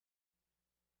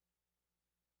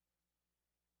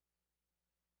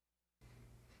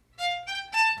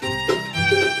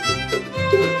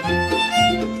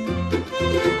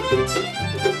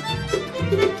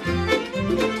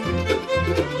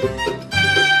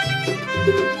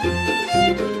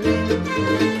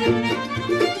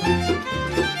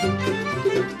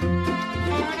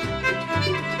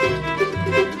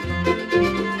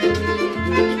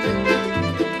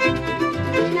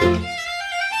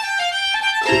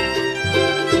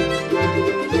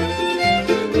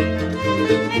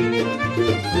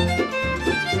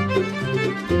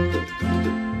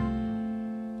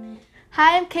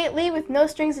Hi, I'm Kate Lee with No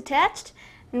Strings Attached,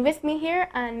 and with me here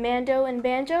on Mando and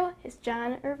Banjo is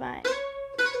John Irvine.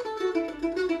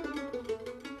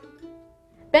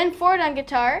 Ben Ford on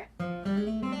guitar,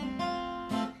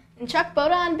 and Chuck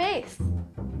Boda on bass.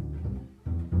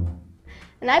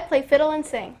 And I play fiddle and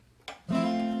sing.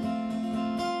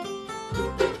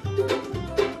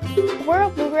 We're a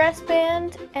bluegrass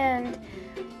band, and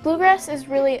bluegrass is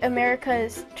really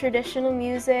America's traditional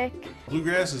music.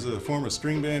 Bluegrass is a form of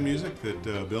string band music that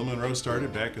Bill Monroe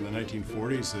started back in the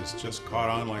 1940s. It's just caught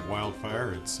on like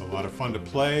wildfire. It's a lot of fun to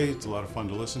play, it's a lot of fun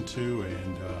to listen to,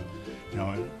 and you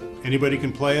know, anybody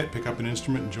can play it, pick up an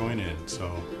instrument and join in.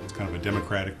 So it's kind of a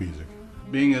democratic music.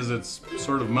 Being as it's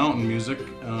sort of mountain music,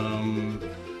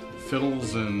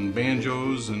 fiddles and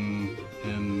banjos and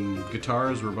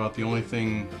guitars were about the only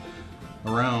thing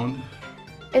around.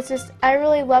 It's just, I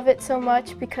really love it so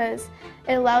much because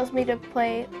it allows me to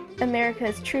play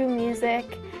America's true music,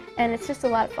 and it's just a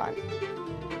lot of fun.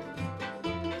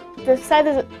 The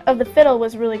size of the fiddle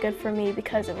was really good for me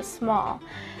because it was small,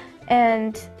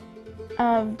 and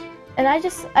I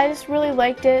just really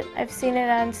liked it. I've seen it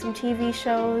on some TV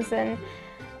shows, and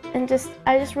I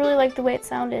just really liked the way it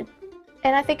sounded.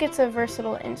 And I think it's a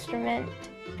versatile instrument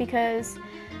because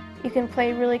you can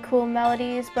play really cool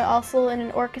melodies, but also in an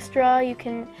orchestra you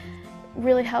can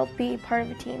really help be part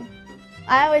of a team.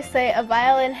 I always say a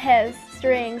violin has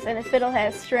strings and a fiddle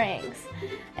has strings.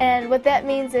 And what that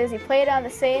means is you play it on the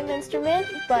same instrument,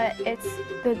 but it's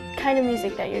the kind of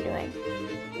music that you're doing.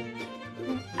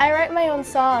 I write my own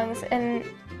songs, and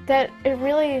that it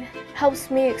really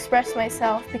helps me express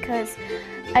myself because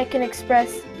I can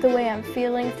express the way I'm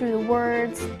feeling through the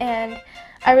words, and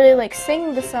I really like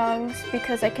singing the songs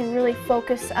because I can really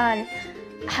focus on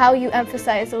how you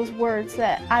emphasize those words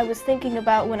that I was thinking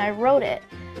about when I wrote it.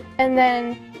 And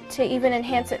then to even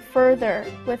enhance it further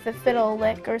with a fiddle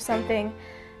lick or something,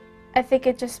 I think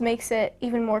it just makes it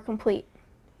even more complete.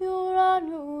 You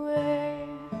run away,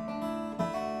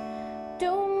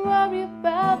 don't worry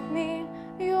about me,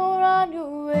 you run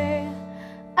away,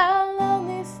 I'll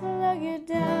only slow you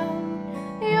down.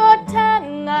 You're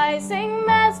tantalizing,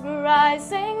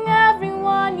 mesmerizing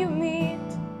everyone you meet.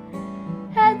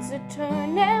 Heads are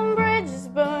turning, bridges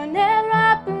burning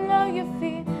right below your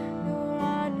feet. You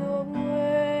run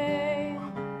away.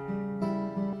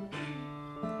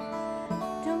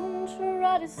 Don't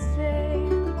try to stay.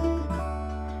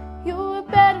 You were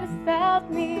better without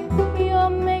me.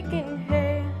 You're making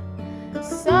hay. The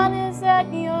sun is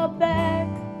at your back.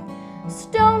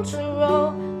 Stones will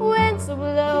roll, winds will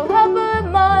blow, a bird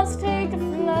must take a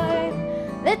flight.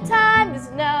 The time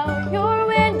is now, your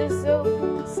window's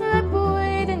open, slip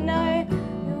away tonight,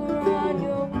 you're on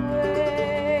your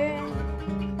way.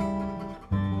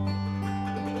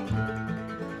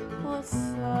 Oh,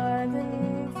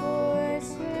 silent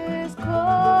voices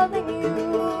calling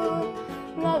you,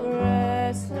 my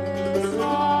restless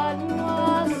heart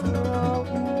must roam.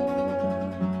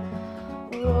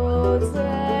 Roads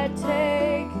that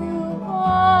take you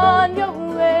on your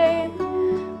way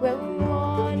will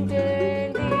one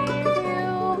day leave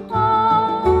you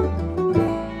home.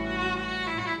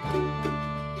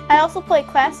 I also play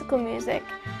classical music,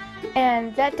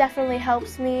 and that definitely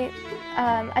helps me.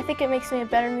 I think it makes me a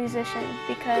better musician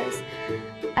because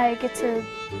I get to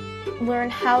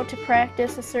learn how to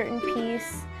practice a certain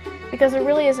piece, because there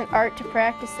really is an art to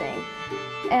practicing.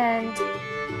 And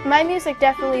my music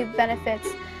definitely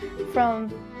benefits from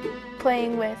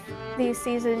playing with these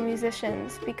seasoned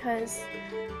musicians because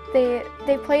they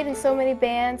played in so many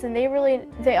bands, and they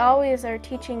always are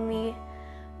teaching me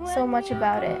so much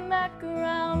about it. Back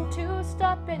around to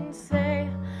stop and say,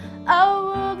 our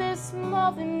world is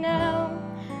smaller now.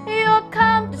 You'll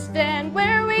come to stand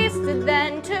where we stood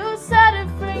then, to set it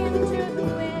free into the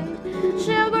wind.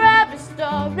 She'll grab a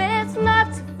star, it's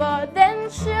not too far, then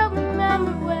she'll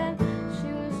remember when